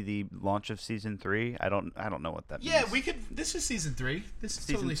maybe the launch of season 3. I don't know what that means. Yeah, we could. This is season 3. This is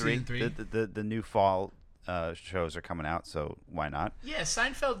totally season 3. The new fall shows are coming out, so why not? Yeah,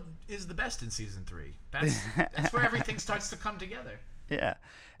 Seinfeld is the best in season 3. That's where everything starts to come together. Yeah,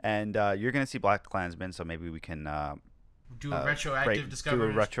 and you're gonna see BlacKkKlansman, so maybe we can do a retroactive discovery.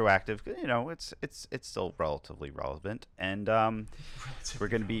 Do a retroactive. You know, it's still relatively relevant, and we're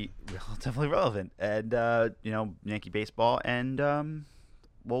going to be relatively relevant, and you know, Yankee baseball, and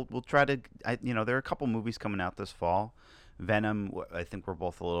we'll try to. You know, there are a couple movies coming out this fall. Venom, I think we're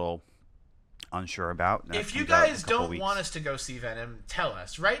both a little unsure about. If you guys don't want us to go see Venom, tell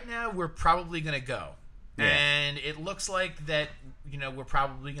us. Right now, we're probably going to go, and it looks like that. You know, we're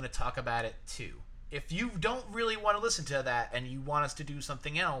probably going to talk about it too. If you don't really want to listen to that and you want us to do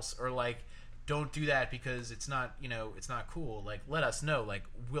something else, or like don't do that because it's not, you know, it's not cool, like let us know. Like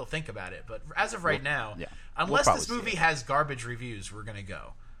we'll think about it. But as of right now, unless this movie has garbage reviews, we're gonna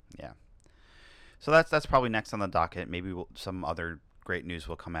go. Yeah. So that's probably next on the docket. Maybe some other great news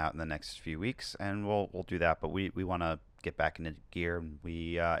will come out in the next few weeks, and we'll do that. But we want to get back into gear. And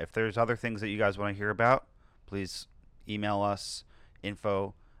we if there's other things that you guys want to hear about, please email us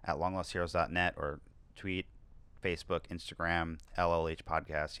info@longlostheroes.net or tweet, Facebook, Instagram, LLH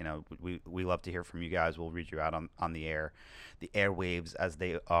Podcast. You know, we love to hear from you guys. We'll read you out on the air, the airwaves as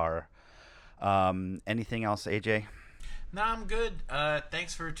they are. Anything else, AJ? No, I'm good.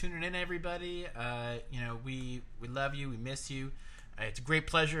 Thanks for tuning in, everybody. You know, we love you. We miss you. It's a great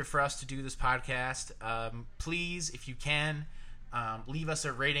pleasure for us to do this podcast. Please, if you can, leave us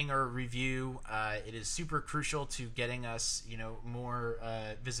a rating or a review. It is super crucial to getting us, you know, more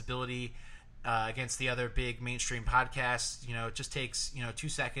visibility against the other big mainstream podcasts. You know, it just takes, you know, 2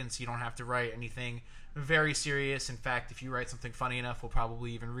 seconds. You don't have to write anything very serious. In fact, if you write something funny enough, we'll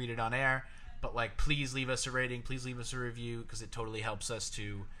probably even read it on air. But like, please leave us a rating. Please leave us a review, because it totally helps us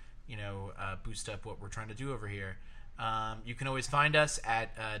to, you know, boost up what we're trying to do over here. You can always find us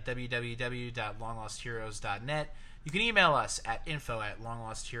at www.longlostheroes.net. You can email us at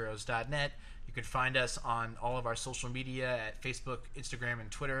info@longlostheroes.net. You can find us on all of our social media at Facebook, Instagram,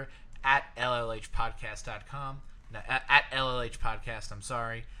 and Twitter at LLHpodcast.com. No, at LLH Podcast, I'm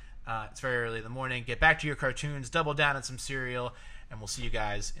sorry. It's very early in the morning. Get back to your cartoons, double down on some cereal, and we'll see you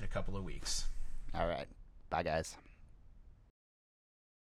guys in a couple of weeks. All right. Bye, guys.